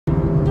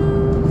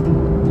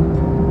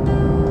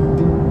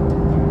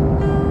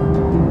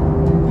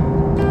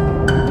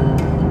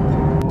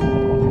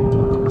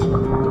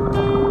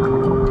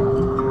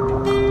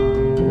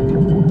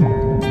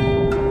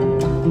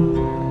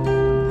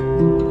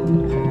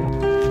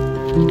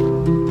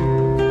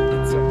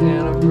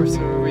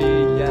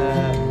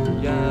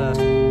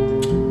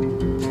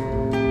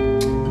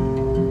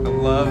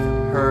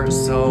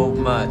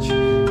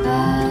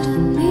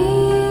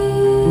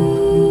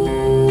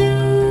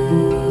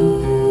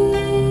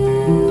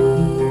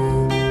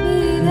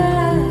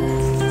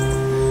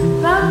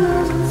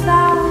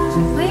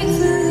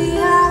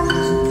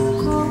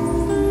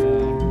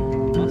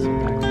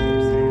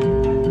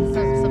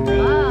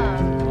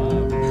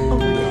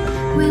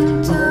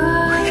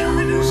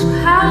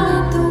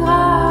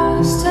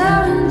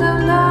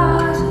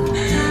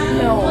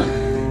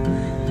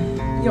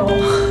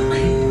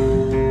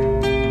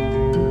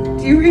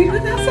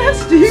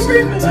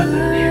Oh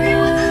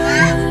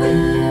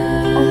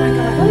my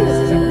god, I believe this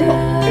isn't real.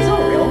 It's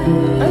not real,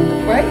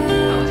 right?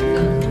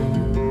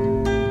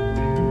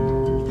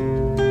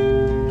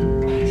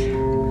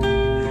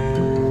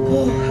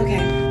 Oh,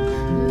 okay.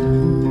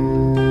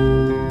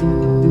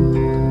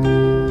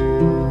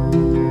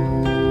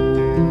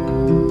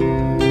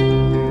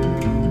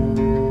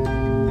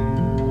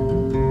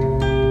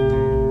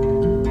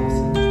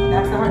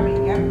 That's the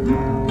heartbeat, yep.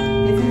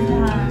 This is the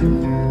heart.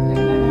 There's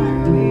no heart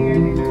over here.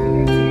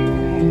 There's two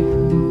here.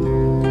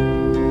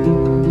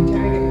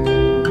 Very good.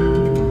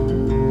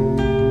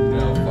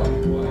 No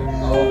fucking way.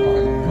 Oh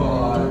my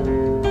god.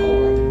 Oh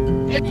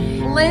my.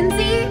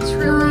 Lindsay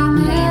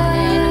truly came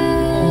in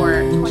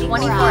for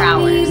 24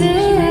 hours.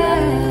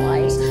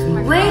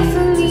 Wait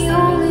for me,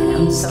 only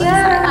I'm so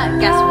excited.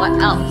 Guess what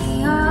else?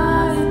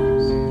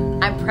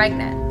 I'm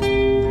pregnant.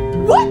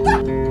 What the?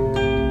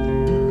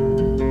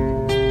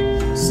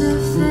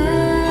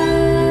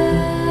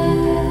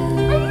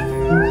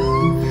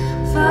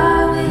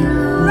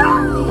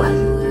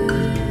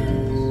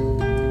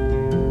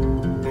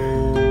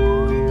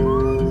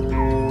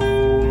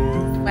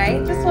 Wait,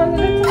 just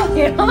wanted to tell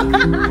you.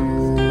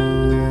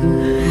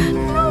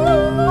 No,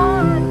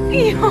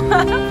 you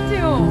have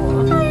to.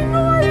 I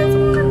know, I just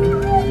want to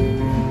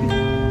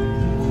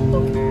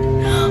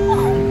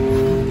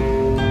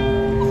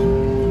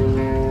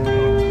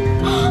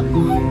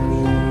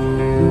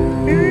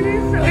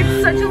It's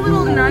such a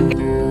little nugget.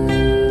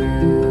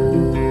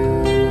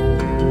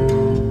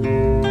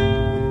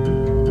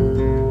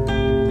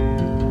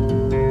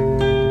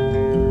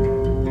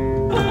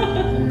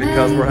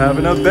 Because we're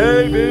having a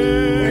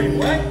baby.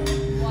 What?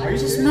 Are you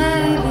just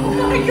mad? Oh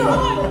my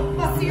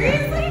god!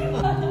 Seriously?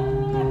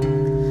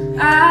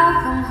 I'll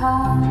come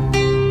home.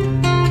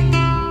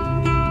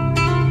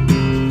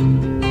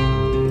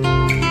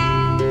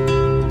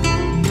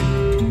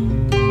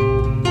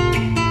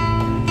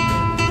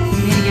 I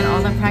need to get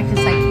all the practice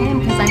I can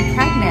because I'm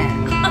pregnant.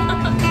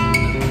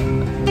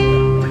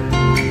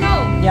 No.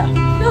 Yeah.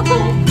 No.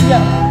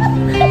 Yeah.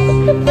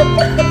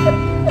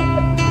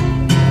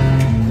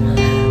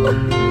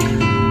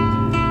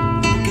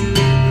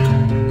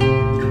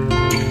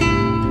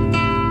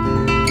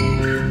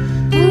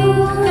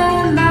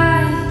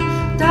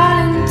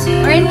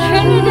 We're in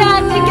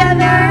Trinidad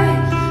together.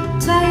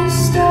 Tell you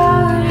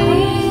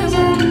stories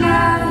at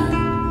night.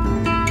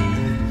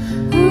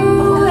 Who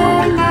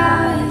am I?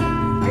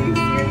 Are you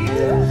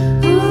serious?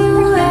 Who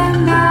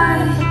am I?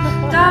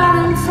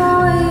 Darling,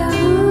 for you.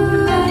 Who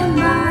am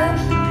I?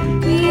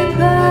 Be a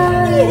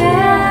bird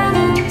and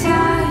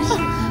entice.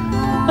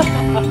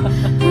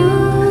 Who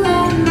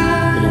am I?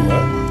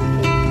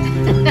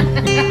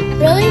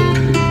 Really?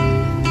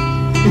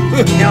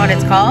 You know what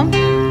it's called?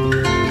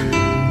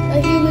 A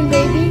human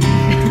baby?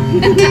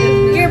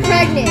 You're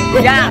pregnant.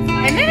 Yeah.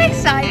 Isn't it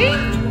exciting?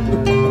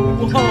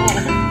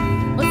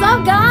 What's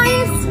up,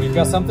 guys? We've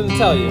got something to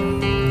tell you.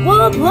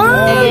 What? We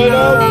got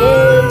a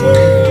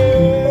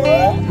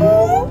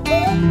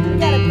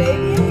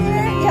baby in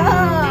here? Yeah.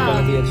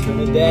 Gonna be a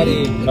Trinidaddy.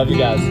 Love you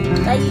guys.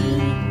 Bye.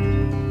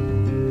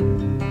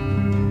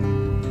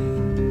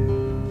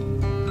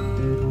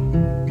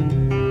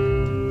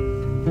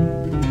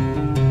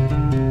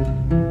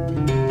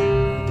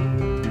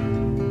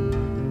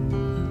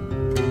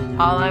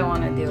 All I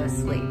want to do is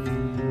sleep.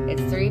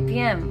 It's 3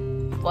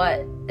 p.m.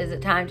 What is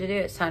it time to do?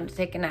 It's time to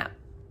take a nap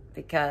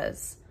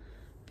because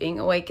being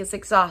awake is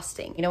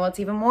exhausting. You know what's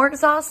even more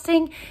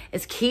exhausting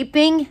is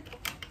keeping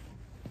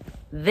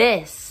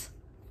this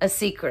a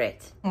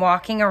secret.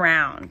 Walking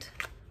around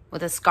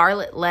with a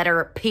scarlet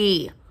letter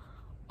P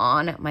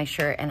on my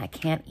shirt and I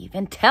can't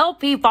even tell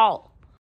people.